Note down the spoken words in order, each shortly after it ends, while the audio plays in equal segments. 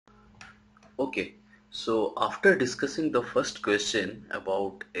Okay, so after discussing the first question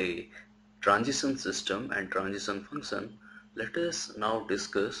about a transition system and transition function, let us now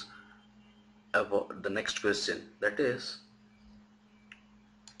discuss about the next question. That is,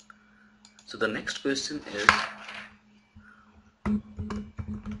 so the next question is,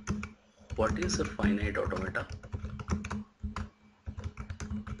 what is a finite automata?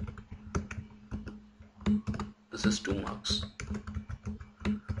 This is 2 marks.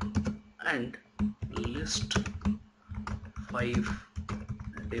 And list 5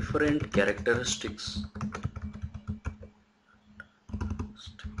 different characteristics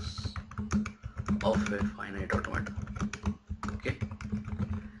of a finite automata. Okay,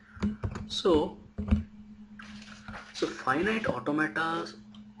 so finite automata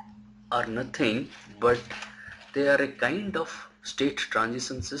are nothing but they are a kind of state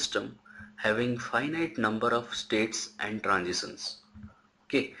transition system having finite number of states and transitions.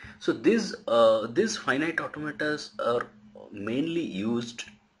 Okay, so these finite automatas are mainly used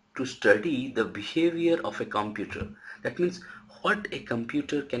to study the behavior of a computer. That means what a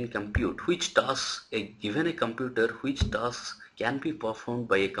computer can compute, which tasks given a computer, which tasks can be performed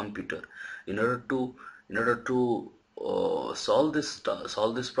by a computer. In order to solve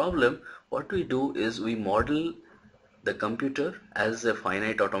this problem, what we do is we model the computer as a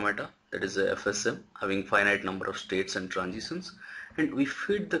finite automata, that is a FSM having finite number of states and transitions, and we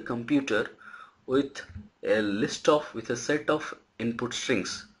feed the computer with a set of input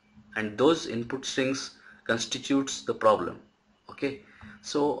strings, and those input strings constitutes the problem. Okay,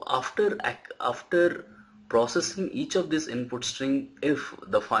 so after processing each of these input string, if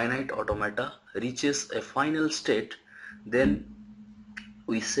the finite automata reaches a final state, then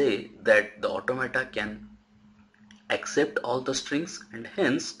we say that the automata can accept all the strings, and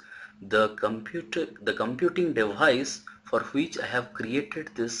hence the computing device for which I have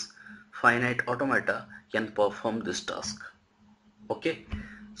created this finite automata can perform this task. Okay,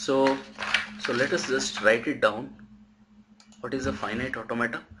 so let us just write it down. What is a finite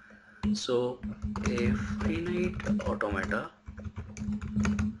automata? So a finite automata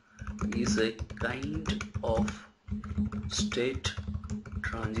is a kind of state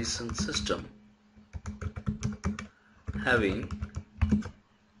transition system having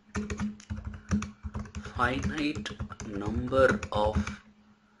finite number of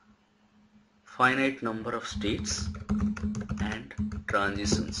states and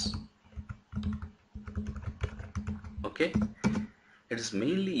transitions. Okay, it is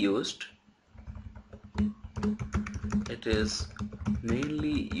mainly used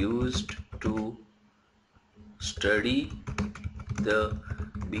to study the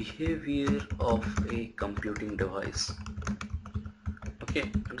behavior of a computing device.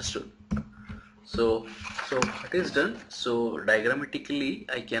 Okay, understood. So what is done? So diagrammatically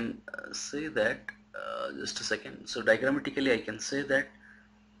I can say that just a second. So diagrammatically I can say that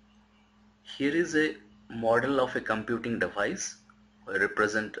here is a model of a computing device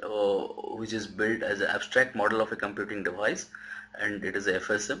which is built as an abstract model of a computing device, and it is a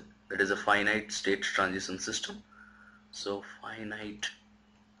FSM, that is a finite state transition system. So finite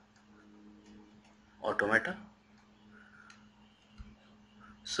automata.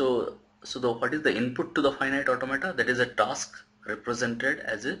 So what is the input to the finite automata? That is a task represented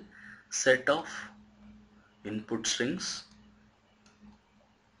as a set of input strings,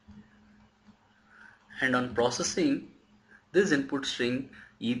 and on processing this input string,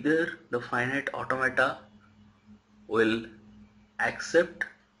 either the finite automata will accept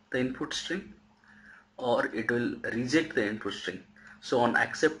the input string or it will reject the input string. So on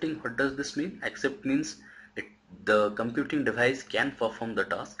accepting, what does this mean? Accept means the computing device can perform the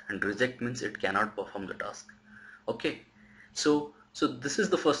task, and reject means it cannot perform the task. Okay, so this is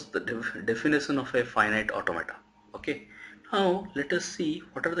the first definition of a finite automata. Okay, now let us see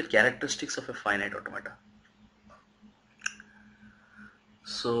what are the characteristics of a finite automata.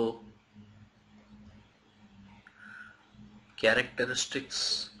 So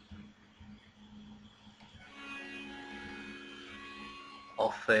characteristics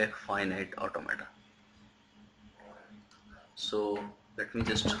of a finite automata. So let me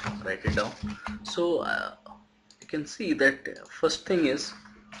just write it down. So you can see that first thing is,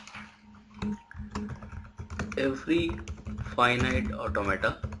 every finite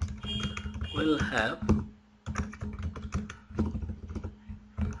automata will have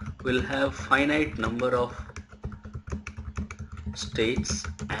finite number of states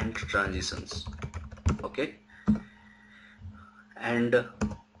and transitions. Okay, and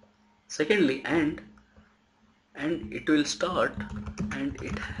secondly, and it will start, and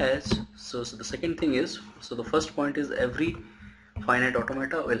it has, so the second thing is, so the first point is every finite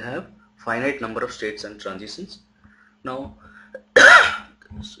automata will have finite number of states and transitions. Now,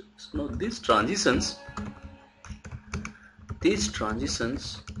 now these transitions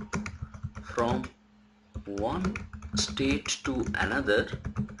from one state to another,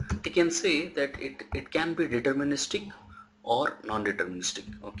 I can say that it can be deterministic or non-deterministic.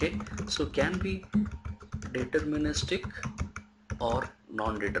 Okay, so can be deterministic or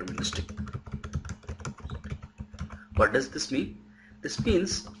non-deterministic. What does this mean? This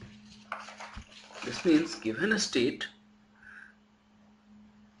means given a state,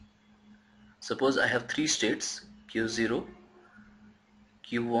 suppose I have three states, q0,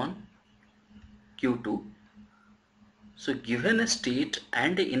 q1, q2. So given a state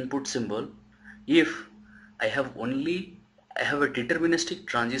and an input symbol, if I have a deterministic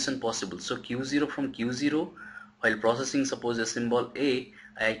transition possible. So q0 from q0, while processing suppose a symbol a,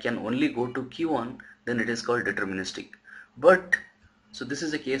 I can only go to q1, then it is called deterministic. But so this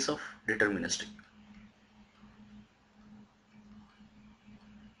is a case of deterministic.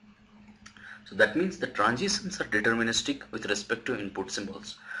 So that means the transitions are deterministic with respect to input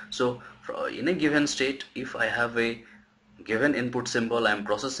symbols. So in a given state, if I have a given input symbol I am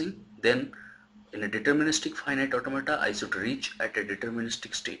processing, then in a deterministic finite automata I should reach at a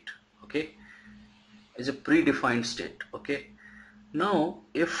deterministic state. Okay, is a predefined state. Okay, now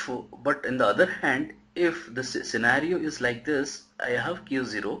but in the other hand, if the scenario is like this, I have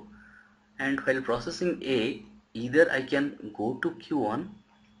q0, and while processing a, either I can go to q1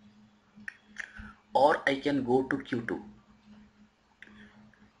 or I can go to q2.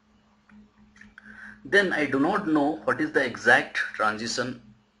 Then I do not know what is the exact transition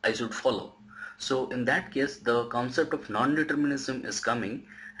I should follow. So in that case, the concept of non-determinism is coming,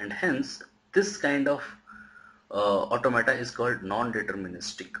 and hence this kind of automata is called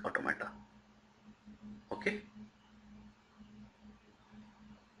non-deterministic automata. Okay,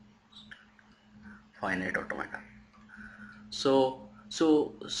 finite automata. So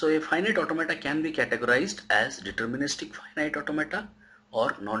a finite automata can be categorized as deterministic finite automata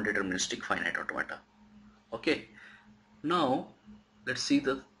or non-deterministic finite automata. Okay, now let's see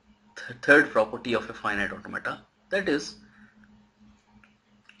the third property of a finite automata, that is,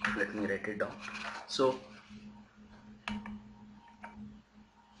 let me write it down. So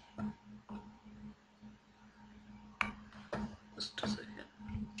just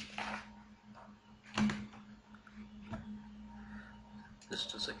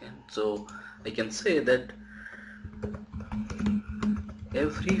a second. So I can say that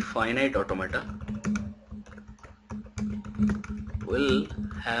every finite automata will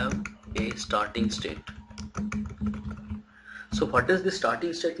have a starting state. So what does the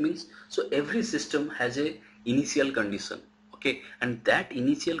starting state means? So every system has a initial condition. Okay, and that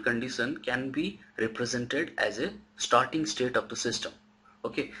initial condition can be represented as a starting state of the system.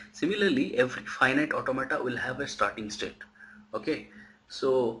 Okay, similarly every finite automata will have a starting state. Okay,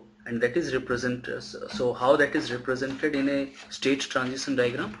 so and that is represented, so how that is represented in a state transition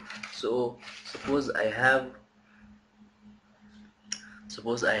diagram. So suppose I have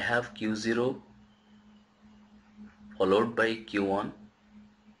q0 followed by q1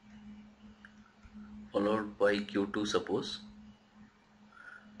 followed by q2, suppose.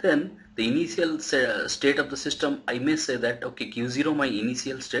 Then the initial state of the system, I may say that okay, q0 my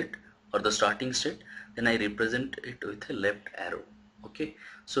initial state or the starting state, then I represent it with a left arrow. Okay,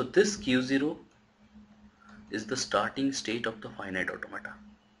 so this q0 is the starting state of the finite automata.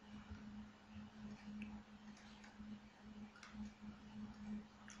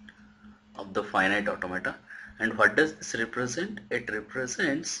 And what does this represent? It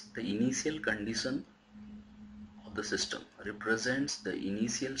represents the initial condition of the system, represents the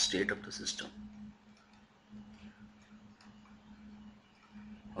initial state of the system.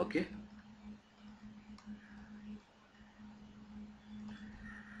 Okay,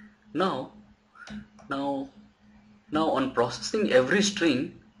 now on processing every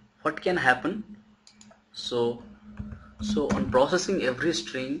string, what can happen? So on processing every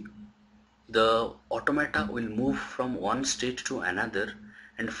string, the automata will move from one state to another,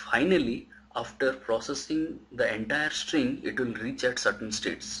 and finally after processing the entire string, it will reach at certain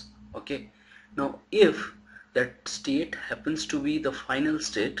states. Okay, now if that state happens to be the final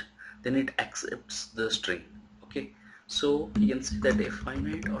state, then it accepts the string. Okay, so you can say that a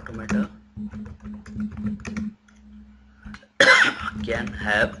finite automata can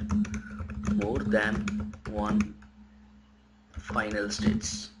have more than one final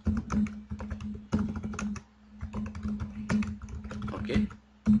states. Okay,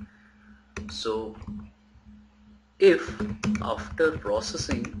 so if after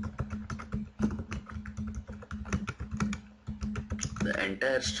processing the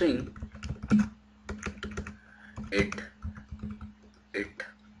entire string, it it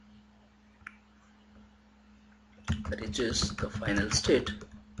reaches the final state,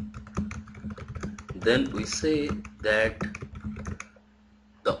 then we say that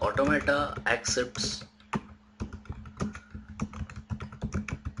the automata accepts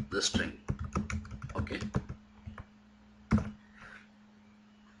the string. Okay.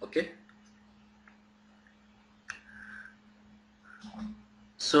 Okay.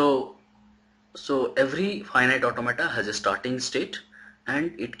 So every finite automata has a starting state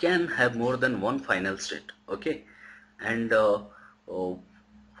and it can have more than one final state. Okay. And while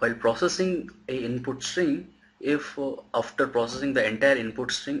processing a input string, if after processing the entire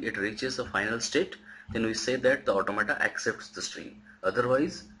input string it reaches a final state, then we say that the automata accepts the string.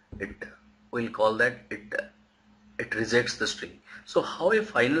 Otherwise it will call that it rejects the string. So how a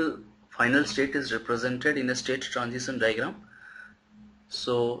final state is represented in a state transition diagram?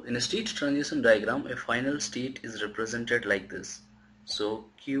 So in a state transition diagram, a final state is represented like this. So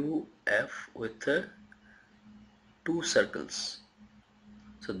QF with two circles.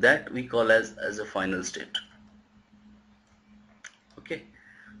 So that we call as a final state. Okay.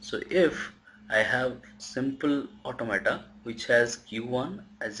 So if I have simple automata which has Q1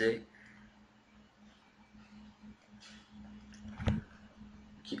 as a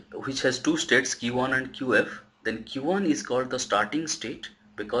which has two states Q1 and QF, then Q1 is called the starting state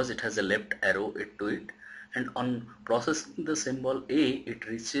because it has a left arrow to it, and on processing the symbol A it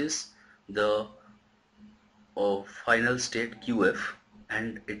reaches the final state QF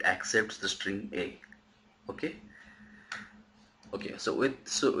and it accepts the string A. Okay. Okay, so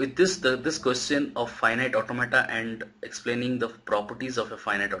with this this question of finite automata and explaining the properties of a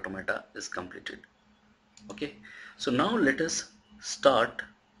finite automata is completed. Okay, so now let us start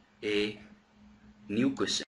a new question.